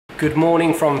Good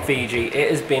morning from Fiji.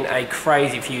 It has been a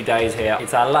crazy few days here.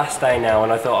 It's our last day now,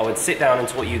 and I thought I would sit down and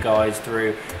talk you guys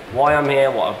through why I'm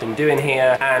here, what I've been doing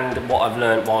here, and what I've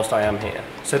learned whilst I am here.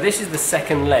 So this is the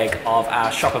second leg of our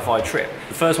Shopify trip.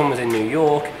 The first one was in New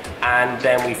York, and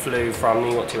then we flew from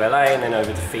New York to LA and then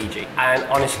over to Fiji. And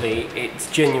honestly,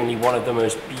 it's genuinely one of the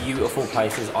most beautiful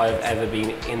places I have ever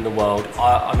been in the world.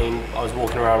 I mean, I was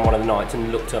walking around one of the nights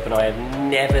and looked up and I had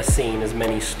never seen as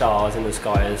many stars in the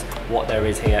sky as what there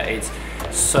is here. It's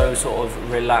so sort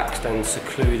of relaxed and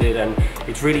secluded, and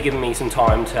it's really given me some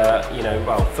time to,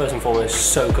 well, first and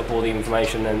foremost, soak up all the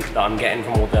information that I'm getting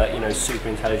from all the, super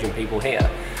intelligent people here,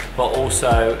 but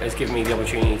also has given me the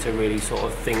opportunity to really sort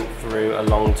of think through a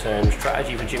long-term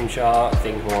strategy for Gymshark,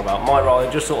 think more about my role,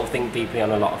 and just sort of think deeply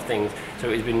on a lot of things. So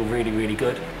it's been really, really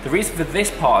good. The reason for this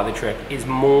part of the trip is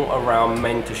more around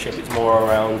mentorship, it's more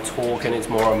around talking, it's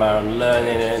more around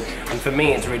learning, and for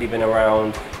me it's really been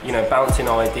around, bouncing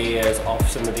ideas off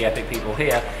some of the epic people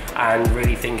here and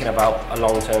really thinking about a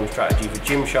long-term strategy for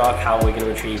Gymshark, how we're going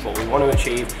to achieve what we want to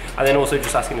achieve, and then also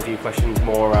just asking a few questions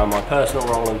more around my personal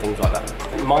role and things like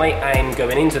that. My aim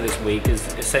going into this week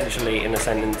is essentially, in a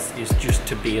sentence, is just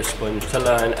to be a sponge, to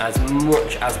learn as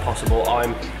much as possible.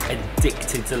 I'm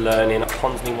addicted to learning, I'm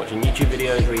constantly watching YouTube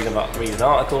videos, reading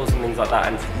articles and things like that,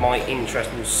 and my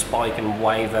interest will spike and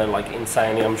waver like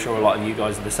insanely. I'm sure a lot of you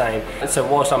guys are the same. And so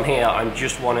whilst I'm here, I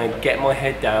just want to get my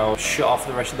head down, shut off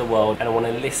the rest of the world, and I want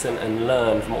to listen and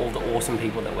learn from all the awesome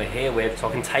people that we're here with, so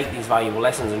I can take these valuable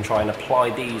lessons and try and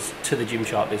apply these to the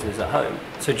Gymshark business at home.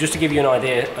 So just to give you an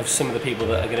idea of some of the people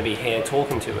that are going to be here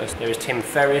talking to us, there is Tim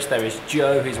Ferriss, there is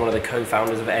Joe, who's one of the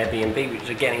co-founders of Airbnb, which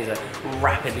again is a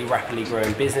rapidly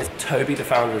growing business. Toby, the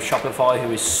founder of Shopify,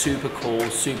 who is super cool,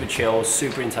 super chill,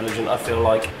 super intelligent. I feel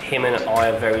like him and I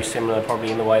are very similar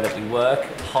probably in the way that we work.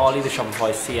 Harley, the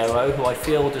Shopify COO, who I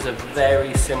feel does a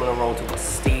very similar role to what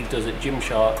Steve does at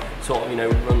Gymshark, sort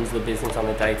of, runs the business on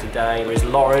a day-to-day. There is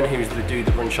Lauren, who's the dude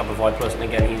that runs Shopify Plus, and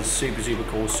again, he's super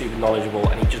cool, super knowledgeable,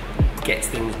 and he just gets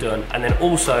things done. And then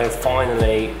also,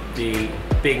 finally, the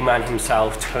big man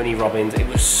himself, Tony Robbins. It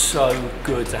was so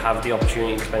good to have the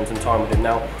opportunity to spend some time with him.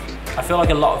 Now, I feel like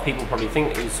a lot of people probably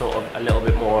think that he's sort of a little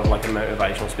bit more of like a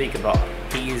motivational speaker, but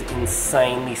he is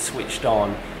insanely switched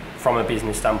on from a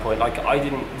business standpoint. Like, I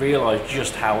didn't realize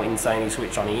just how insanely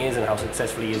switched on he is and how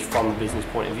successful he is from a business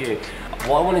point of view.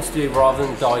 What I wanted to do, rather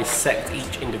than dissect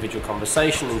each individual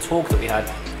conversation and talk that we had,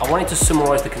 I wanted to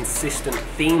summarize the consistent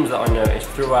themes that I noticed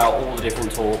throughout all the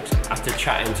different talks after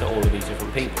chatting to all of these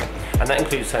different people. And that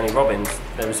includes Tony Robbins.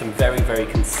 There were some very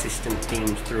consistent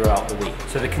themes throughout the week.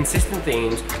 So the consistent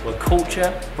themes were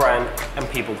culture, brand, and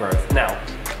people growth. Now,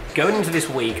 going into this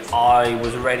week, I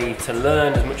was ready to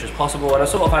learn as much as possible, and I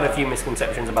sort of had a few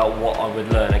misconceptions about what I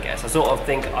would learn, I guess. I sort of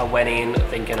think I went in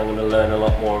thinking I'm going to learn a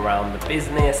lot more around the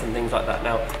business and things like that.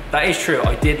 Now, that is true.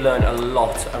 I did learn a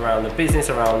lot around the business,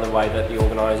 around the way that the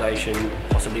organisation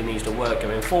possibly needs to work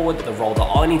going forward, the role that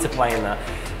I need to play in that.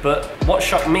 But what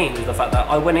shocked me was the fact that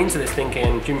I went into this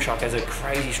thinking Gymshark has a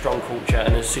crazy strong culture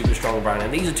and a super strong brand,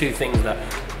 and these are two things that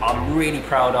I'm really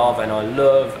proud of and I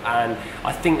love, and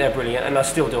I think they're brilliant, and I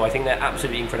still do. I think they're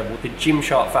absolutely incredible. The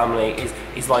Gymshark family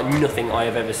is like nothing I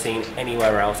have ever seen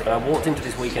anywhere else, and I walked into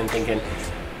this weekend thinking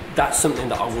that's something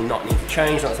that I will not need to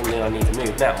change, not something I need to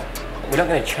move. Now, we're not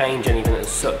going to change anything as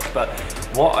such, but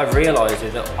what I've realized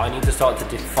is that I need to start to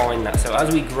define that. So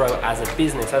as we grow as a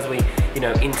business, as we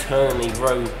internally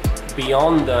grow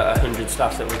beyond the 100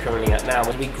 staff that we're currently at now,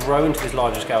 as we grow into this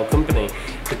larger scale company,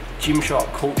 the Gymshark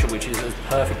culture, which is as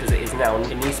perfect as it is now,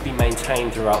 it needs to be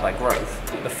maintained throughout that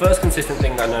growth. The first consistent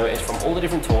thing that I noticed from all the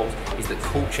different talks is that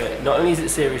culture, not only is it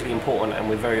seriously important, and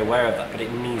we're very aware of that, but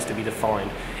it needs to be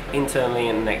defined internally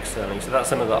and externally. So that's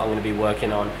something that I'm going to be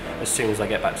working on as soon as I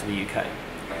get back to the UK.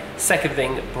 Second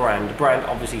thing, brand. Brand,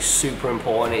 obviously super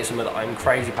important. It's something that I'm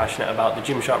crazy passionate about. The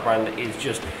Gymshark brand is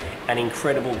just an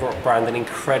incredible brand, an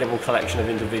incredible collection of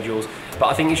individuals. But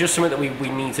I think it's just something that we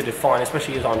need to define,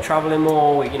 especially as I'm traveling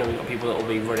more. We've got people that will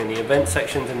be running the event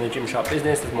sections in the Gymshark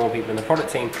business. There's more people in the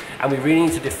product team, and we really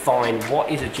need to define what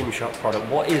is a Gymshark product,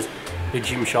 what is the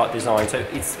Gymshark design. So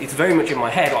it's very much in my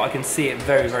head. Like, I can see it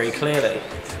very clearly,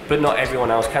 but not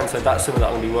everyone else can. So that's something that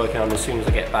I'm going to be working on as soon as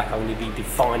I get back. I'm going to be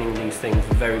defining these things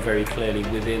very clearly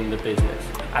within the business.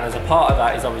 And as a part of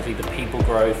that is obviously the people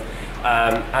growth.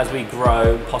 As we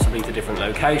grow possibly to different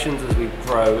locations, as we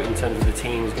grow in terms of the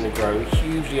team is going to grow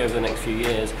hugely over the next few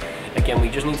years. Again, we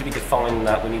just need to be defining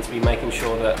that. We need to be making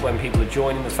sure that when people are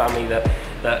joining the family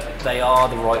that they are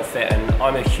the right fit. And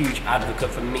I'm a huge advocate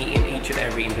for meeting each and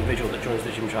every individual that joins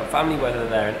the Gymshark family, whether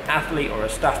they're an athlete or a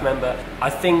staff member. I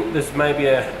think there's maybe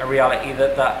a reality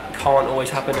that can't always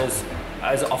happen as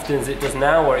as often as it does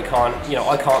now, or it can't, you know,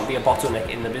 I can't be a bottleneck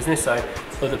in the business, so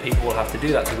other people will have to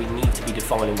do that, so we need to be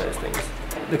defining those things.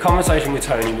 The conversation with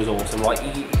Tony was awesome. Like,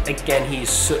 again, he is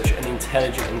such an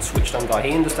intelligent and switched on guy.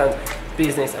 He understands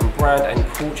business and brand and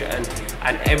culture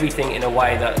and everything in a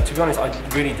way that, to be honest, I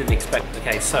really didn't expect.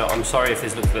 Okay, so I'm sorry if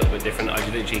this looks a little bit different. I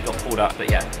literally got pulled up, but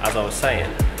yeah, as I was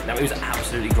saying, now it was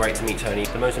absolutely great to meet Tony.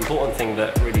 The most important thing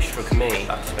that really struck me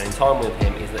after spending time with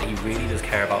him is that he really does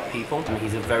care about people. And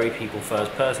he's a very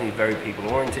people-first person. He's very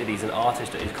people-oriented. He's an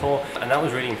artist at his core, and that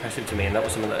was really impressive to me. And that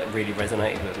was something that really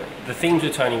resonated with me. The themes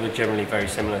with Tony were generally very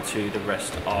similar to the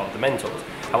rest of the mentors.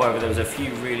 However, there was a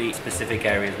few really specific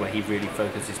areas where he really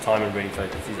focused his time and really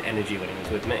focused his energy when he was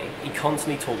with me. He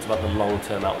constantly talks about the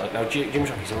long-term outlook. Now,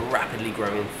 Gymshark is a rapidly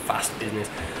growing, fast business.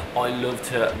 I love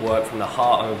to work from the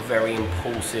heart. I'm a very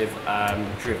impulsive,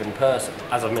 driven person.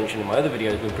 As I've mentioned in my other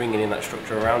videos, we're bringing in that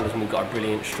structure around us, and we've got a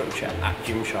brilliant structure at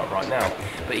Gymshark right now.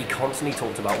 But he constantly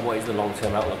talks about what is the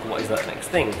long-term outlook, what is that next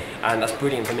thing, and that's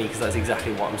brilliant for me because that's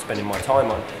exactly what I'm spending my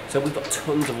time on. So we've got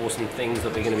tons of awesome things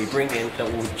that we're going to be bringing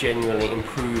that will genuinely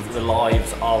improve the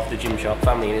lives of the Gymshark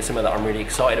family, and it's something that I'm really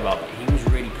excited about. But he was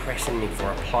really pressing me for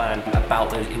a plan about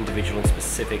those individual and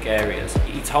specific areas.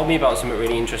 He told me about something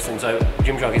really interesting. So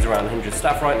Gymshark is around 100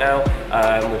 staff right now.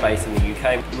 We're based in the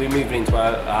UK. We're moving into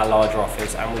our larger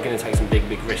office, and we're going to take some big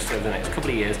risks over the next couple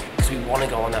of years because we want to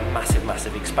go on that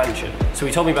massive expansion. So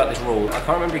he told me about this rule. I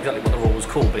can't remember exactly what the rule was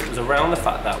called, but it was around the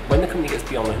fact that when the company gets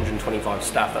beyond 125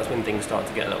 staff, that's when things start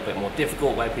to get a little bit more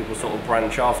difficult, where people sort of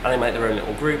branch off and they make their own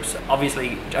little groups.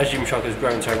 Obviously, as Gymshark has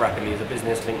grown so rapidly as a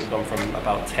business, I think we've gone from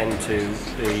about 10 to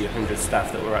the 100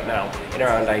 staff that we're at now in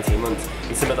around 18 months.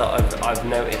 It's something that I've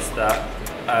noticed that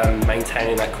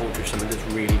maintaining that culture is something that's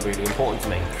really important to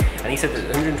me. And he said that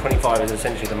 125 is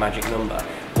essentially the magic number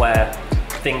where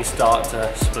things start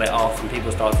to split off and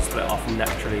people start to split off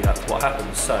naturally. That's what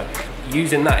happens. So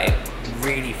using that, it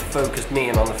really focused me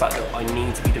in on the fact that I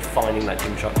need to be defining that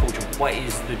Gymshark culture. What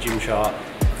is the Gymshark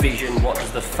vision? What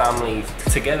does the family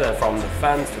together, from the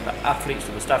fans to the athletes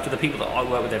to the staff to the people that I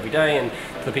work with every day and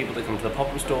to the people that come to the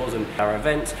pop-up stores and our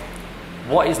events,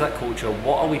 what is that culture?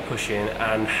 What are we pushing,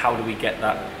 and how do we get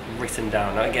that written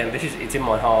down? Now again, it's in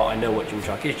my heart. I know what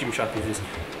Gymshark is. Gymshark is this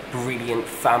brilliant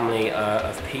family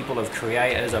of people, of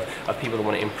creators, of people that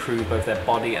want to improve both their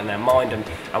body and their mind,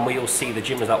 and we all see the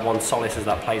gym as that one solace, as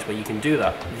that place where you can do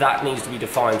that. That needs to be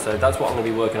defined, so that's what I'm going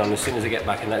to be working on as soon as I get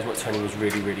back, and that's what Tony was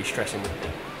really stressing with me.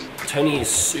 Tony is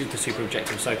super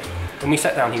objective, so when we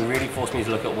sat down, he really forced me to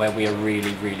look at where we are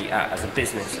really at as a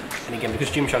business. And again, because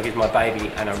Gymshark is my baby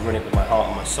and I run it with my heart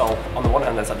and my soul, on the one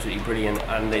hand that's absolutely brilliant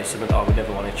and it's something that I would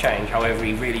never want to change. However,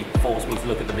 he really forced me to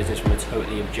look at the business from a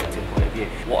totally objective point of view.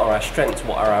 What are our strengths?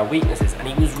 What are our weaknesses? And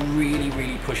he was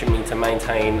really pushing me to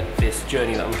maintain this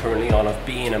journey that I'm currently on of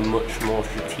being a much more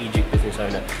strategic business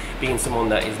owner, being someone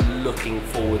that is looking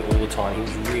forward all the time. He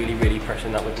was really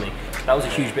pressing that with me. That was a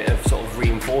huge bit of sort of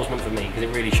reinforcement for me, because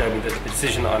it really showed me that the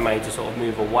decision that I made to sort of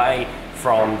move away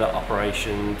from the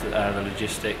operations, the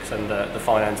logistics and the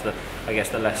finance, I guess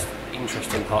the less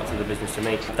interesting parts of the business to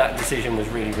me, that decision was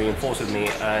really reinforced with me.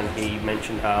 And he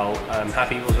mentioned how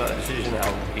happy he was about that decision,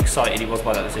 how excited he was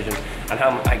by that decision, and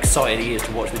how excited he is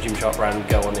to watch the Gymshark brand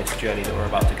go on this journey that we're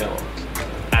about to go on.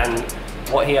 And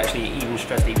what he actually even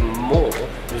stressed even more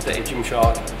was that if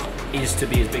Gymshark is to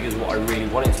be as big as what I really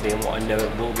want it to be and what I know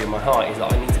it will be in my heart, is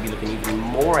that I need to be looking even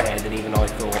more ahead than even I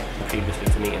thought previously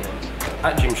to meeting him.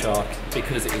 At Gymshark,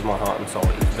 because it is my heart and soul,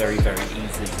 it is very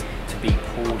easy to be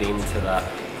pulled into that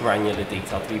granular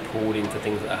detail, to be pulled into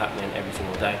things that are happening every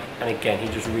single day. And again,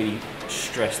 he just really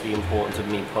stressed the importance of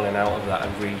me pulling out of that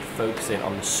and really focusing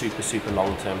on the super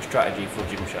long-term strategy for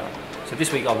Gymshark. So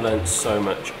this week I've learned so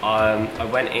much. I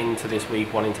went into this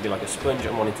week wanting to be like a sponge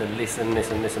and wanting to listen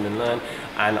and learn,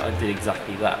 and I did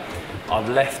exactly that. I've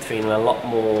left feeling a lot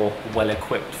more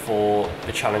well-equipped for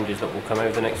the challenges that will come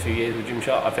over the next few years with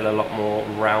Gymshark. I feel a lot more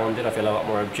rounded, I feel a lot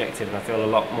more objective, and I feel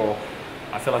like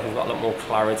I've got a lot more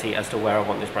clarity as to where I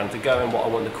want this brand to go and what I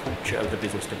want the culture of the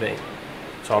business to be.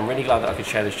 So I'm really glad that I could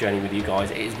share this journey with you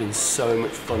guys. It has been so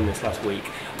much fun this last week.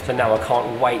 So now I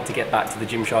can't wait to get back to the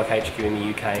Gymshark HQ in the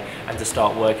UK and to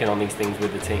start working on these things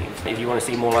with the team. If you want to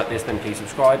see more like this, then please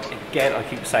subscribe. Again, I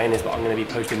keep saying this, but I'm going to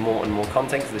be posting more and more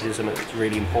content because this is something that's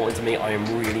really important to me. I am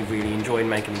really enjoying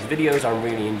making these videos. I'm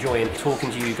really enjoying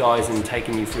talking to you guys and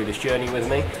taking you through this journey with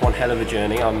me. It's one hell of a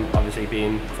journey. I'm obviously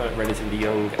being relatively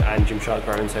young and Gymshark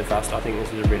growing so fast. I think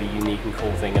this is a really unique and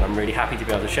cool thing, and I'm really happy to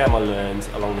be able to share my learns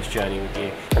along this journey with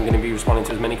you. I'm going to be responding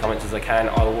to as many comments as I can.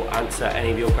 I will answer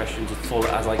any of your questions as full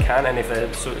as I can, and if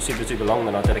they're super long,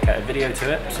 then I'll dedicate a video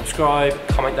to it. Subscribe,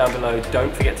 comment down below,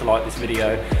 don't forget to like this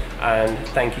video, and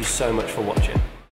thank you so much for watching.